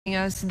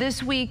Us.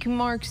 This week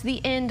marks the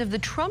end of the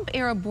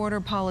Trump-era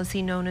border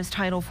policy known as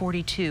Title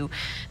 42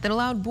 that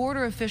allowed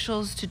border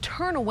officials to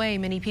turn away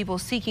many people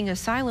seeking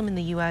asylum in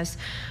the U.S.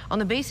 on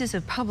the basis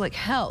of public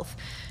health.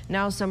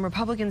 Now some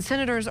Republican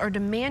senators are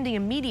demanding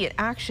immediate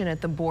action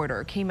at the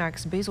border.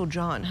 KAMC's Basil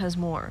John has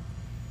more.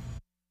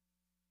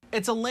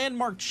 It's a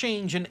landmark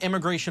change in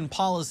immigration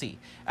policy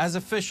as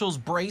officials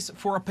brace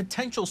for a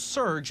potential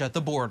surge at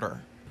the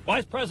border. Why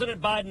is President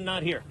Biden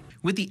not here?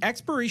 With the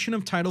expiration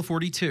of Title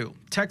 42,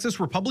 Texas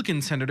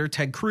Republican Senator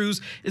Ted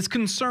Cruz is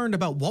concerned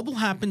about what will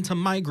happen to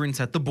migrants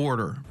at the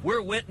border.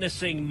 We're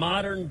witnessing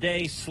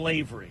modern-day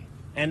slavery,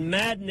 and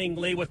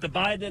maddeningly, what the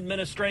Biden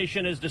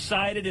administration has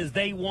decided is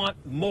they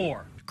want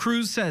more.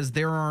 Cruz says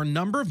there are a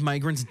number of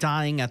migrants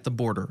dying at the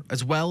border,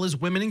 as well as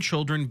women and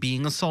children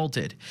being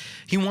assaulted.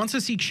 He wants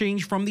to see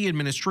change from the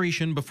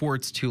administration before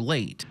it's too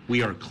late.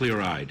 We are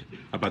clear-eyed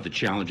about the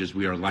challenges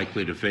we are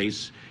likely to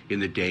face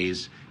in the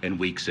days and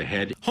weeks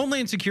ahead.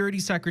 Homeland Security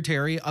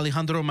Secretary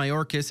Alejandro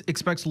Mayorkas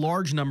expects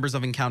large numbers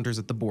of encounters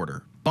at the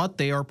border, but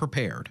they are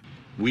prepared.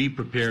 We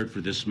prepared for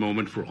this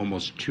moment for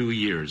almost 2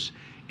 years,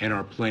 and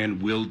our plan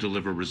will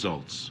deliver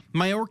results.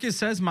 Mayorkas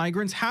says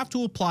migrants have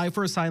to apply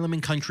for asylum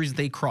in countries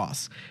they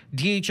cross.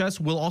 DHS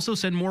will also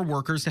send more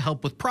workers to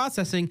help with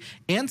processing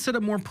and set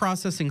up more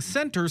processing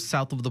centers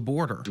south of the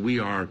border. We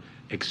are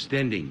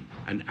extending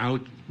an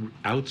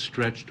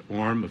outstretched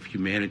arm of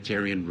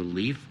humanitarian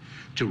relief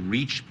to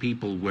reach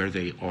people where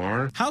they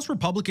are. House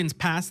Republicans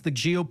passed the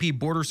GOP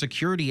Border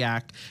Security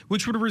Act,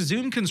 which would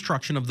resume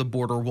construction of the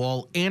border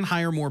wall and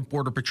hire more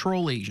Border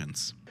Patrol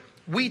agents.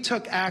 We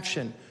took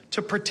action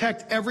to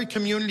protect every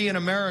community in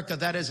America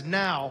that is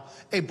now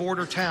a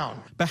border town.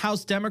 But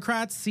House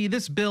Democrats see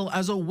this bill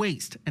as a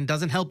waste and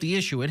doesn't help the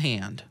issue at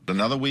hand.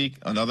 Another week,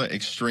 another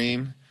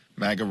extreme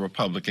MAGA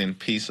Republican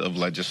piece of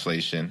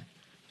legislation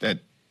that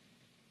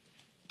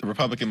the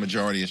Republican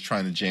majority is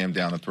trying to jam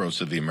down the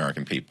throats of the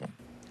American people.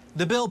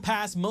 The bill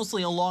passed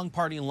mostly along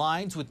party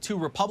lines, with 2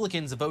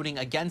 Republicans voting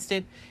against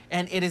it,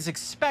 and it is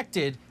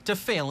expected to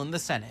fail in the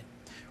Senate.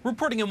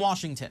 Reporting in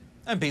Washington,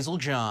 I'm Basil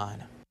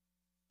John.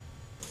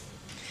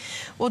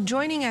 Well,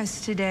 joining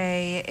us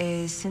today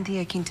is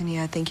Cynthia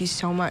Quintanilla. Thank you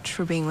so much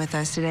for being with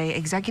us today,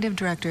 Executive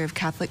Director of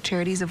Catholic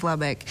Charities of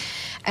Lubbock.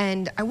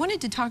 And I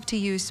wanted to talk to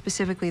you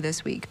specifically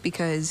this week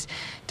because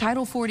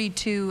Title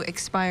 42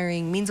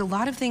 expiring means a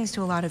lot of things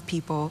to a lot of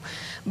people.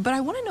 But I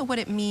want to know what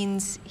it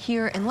means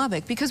here in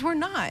Lubbock, because we're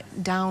not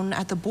down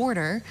at the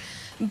border,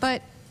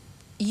 but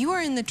you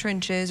are in the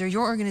trenches, or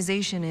your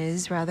organization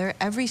is, rather,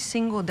 every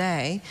single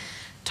day,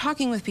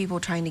 talking with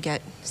people trying to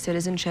get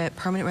citizenship,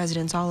 permanent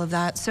residence, all of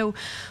that. So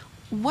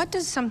what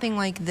does something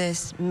like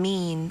this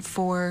mean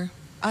for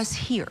us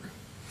here?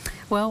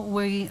 Well,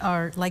 we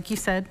are, like you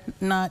said,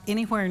 not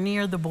anywhere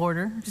near the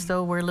border,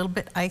 so we're a little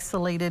bit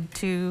isolated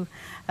to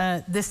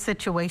this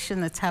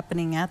situation that's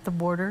happening at the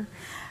border.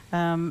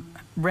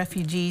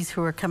 Refugees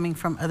who are coming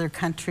from other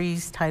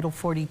countries, Title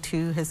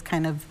 42 has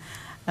kind of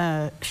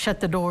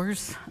shut the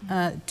doors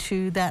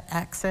to that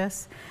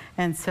access.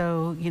 And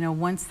so, you know,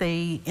 once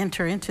they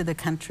enter into the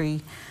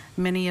country,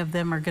 many of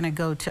them are going to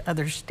go to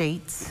other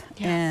states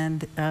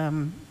and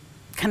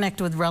connect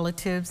with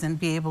relatives and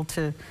be able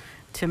to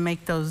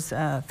make those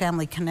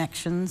family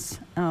connections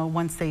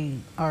once they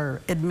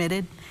are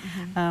admitted.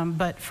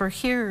 But for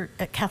here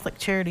at Catholic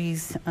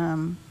Charities,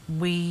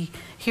 we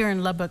here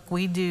in Lubbock,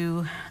 we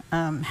do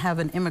have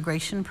an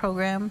immigration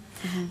program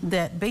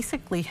that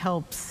basically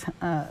helps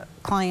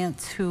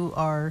clients who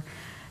are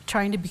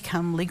trying to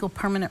become legal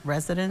permanent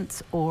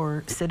residents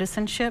or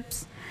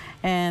citizenships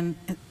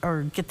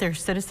or get their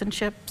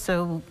citizenship.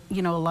 So,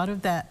 you know, a lot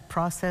of that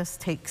process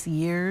takes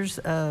years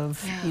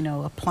of, you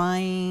know,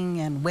 applying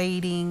and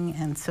waiting.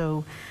 And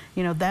so,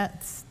 you know,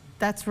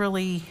 that's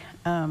really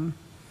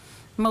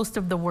most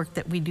of the work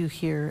that we do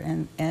here,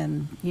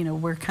 and you know,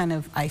 we're kind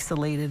of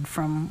isolated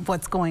from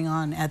what's going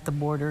on at the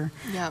border.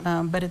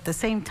 But at the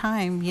same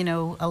time, you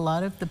know, a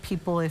lot of the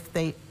people, if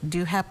they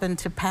do happen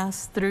to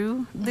pass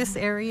through this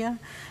area,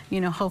 you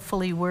know,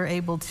 hopefully we're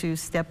able to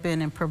step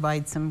in and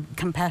provide some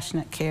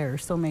compassionate care.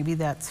 So maybe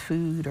that's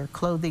food or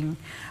clothing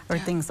or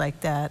things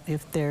like that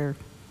if they're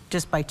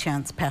just by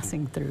chance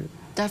passing through.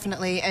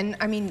 Definitely. And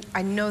I mean,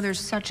 I know there's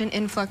such an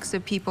influx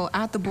of people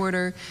at the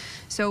border.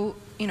 So,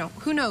 you know,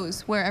 who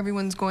knows where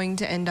everyone's going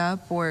to end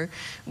up or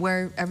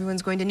where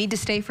everyone's going to need to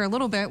stay for a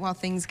little bit while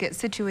things get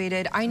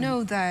situated. I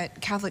know that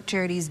Catholic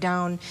Charities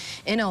down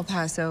in El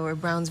Paso or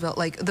Brownsville,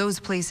 like those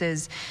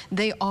places,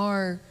 they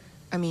are,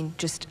 I mean,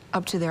 just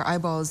up to their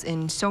eyeballs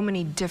in so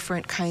many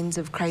different kinds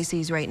of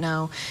crises right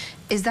now.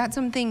 Is that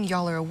something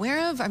y'all are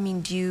aware of? I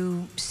mean, do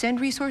you send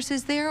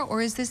resources there,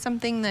 or is this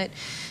something that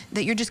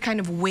you're just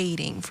kind of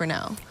waiting for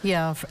now?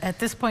 Yeah, at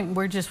this point,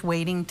 we're just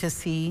waiting to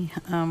see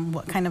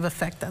what kind of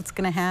effect that's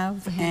going to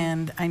have.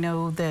 And I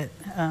know that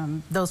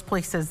those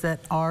places that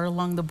are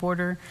along the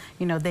border,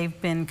 you know,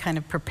 they've been kind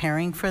of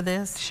preparing for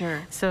this.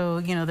 So,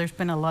 you know, there's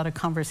been a lot of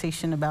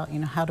conversation about, you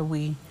know, how do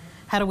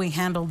we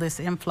handle this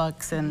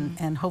influx,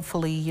 and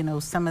hopefully, you know,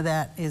 some of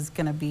that is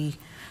going to be,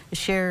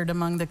 shared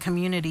among the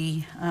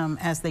community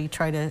as they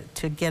try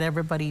to get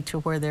everybody to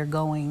where they're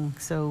going.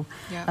 So,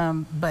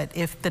 but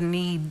if the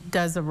need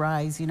does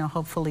arise, you know,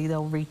 hopefully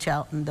they'll reach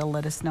out and they'll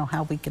let us know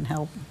how we can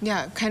help.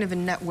 Yeah, kind of a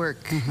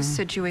network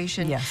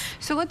situation. Yes.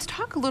 So let's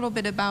talk a little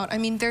bit about, I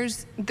mean,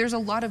 there's a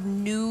lot of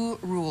new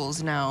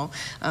rules now.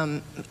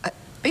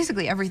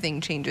 Basically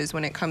everything changes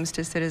when it comes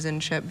to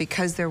citizenship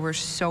because there were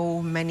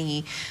so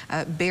many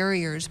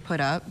barriers put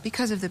up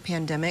because of the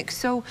pandemic.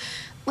 So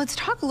let's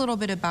talk a little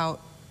bit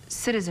about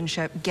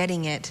citizenship,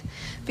 getting it,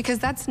 because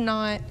that's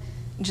not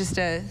just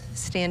a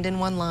stand in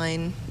one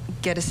line,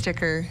 get a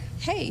sticker,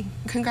 hey,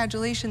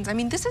 congratulations. I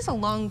mean, this is a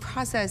long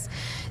process.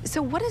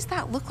 So what does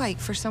that look like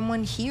for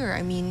someone here?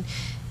 I mean,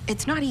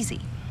 it's not easy.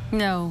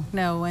 No,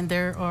 and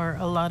there are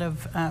a lot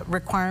of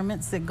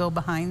requirements that go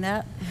behind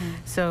that.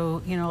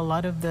 So, you know, a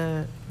lot of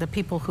the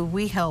people who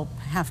we help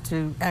have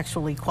to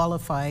actually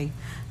qualify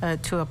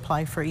to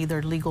apply for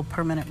either legal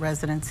permanent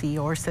residency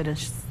or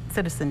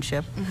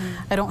citizenship.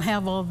 I don't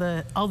have all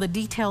the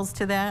details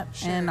to that,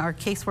 and our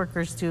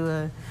caseworkers do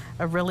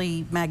a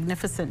really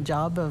magnificent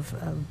job of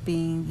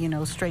being, you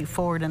know,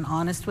 straightforward and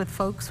honest with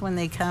folks when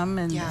they come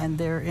and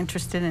they're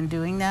interested in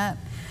doing that.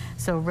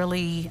 So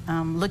really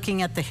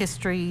looking at the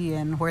history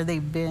and where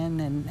they've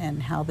been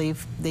and how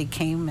they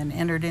came and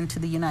entered into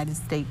the United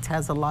States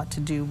has a lot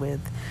to do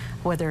with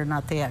whether or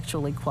not they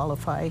actually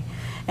qualify.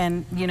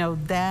 And you know,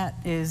 that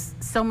is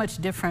so much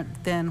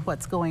different than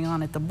what's going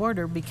on at the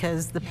border,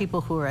 because the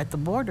people who are at the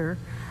border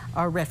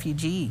are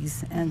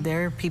refugees, and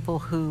they're people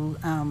who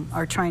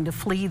are trying to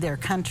flee their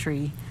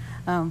country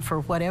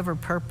for whatever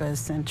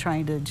purpose and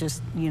trying to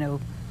just, you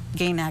know,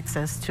 gain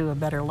access to a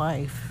better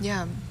life.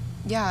 Yeah,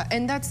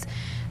 and that's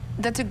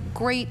a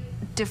great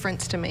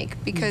difference to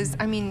make, because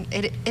I mean,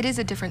 it is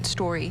a different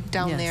story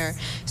down there.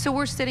 So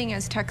we're sitting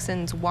as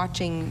Texans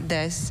watching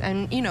this,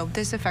 and you know,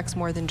 this affects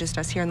more than just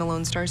us here in the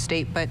Lone Star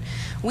State, but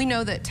we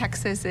know that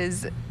Texas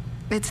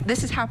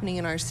this is happening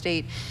in our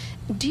state.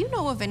 Do you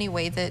know of any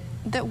way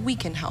that we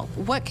can help?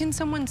 What can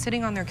someone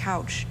sitting on their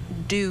couch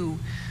do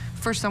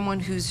for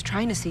someone who's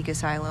trying to seek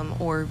asylum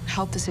or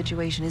help the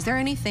situation? Is there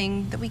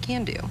anything that we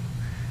can do?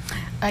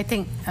 I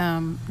think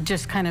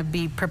just kind of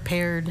be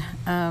prepared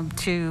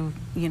to,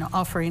 you know,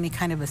 offer any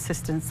kind of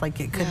assistance. Like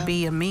it could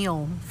be a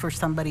meal for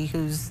somebody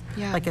who's,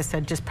 like I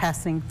said, just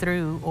passing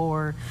through,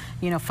 or,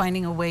 you know,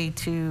 finding a way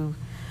to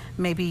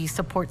maybe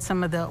support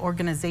some of the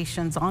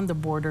organizations on the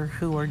border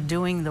who are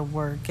doing the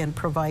work and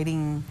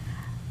providing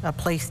a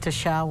place to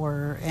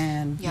shower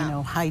and, you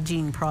know,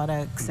 hygiene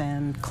products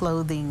and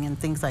clothing and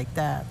things like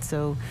that.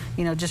 So,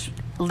 you know, just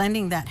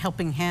lending that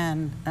helping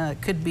hand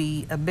could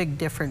be a big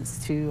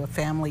difference to a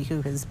family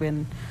who has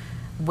been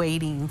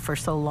waiting for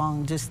so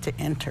long just to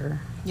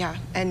enter. Yeah,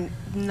 and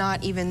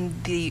not even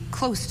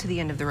close to the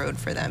end of the road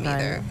for them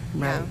either.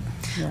 Right.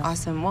 Yeah.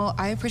 Awesome. Well,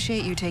 I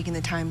appreciate you taking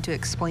the time to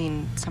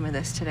explain some of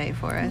this today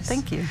for us.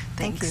 Thank you.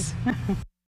 Thanks. Thank you.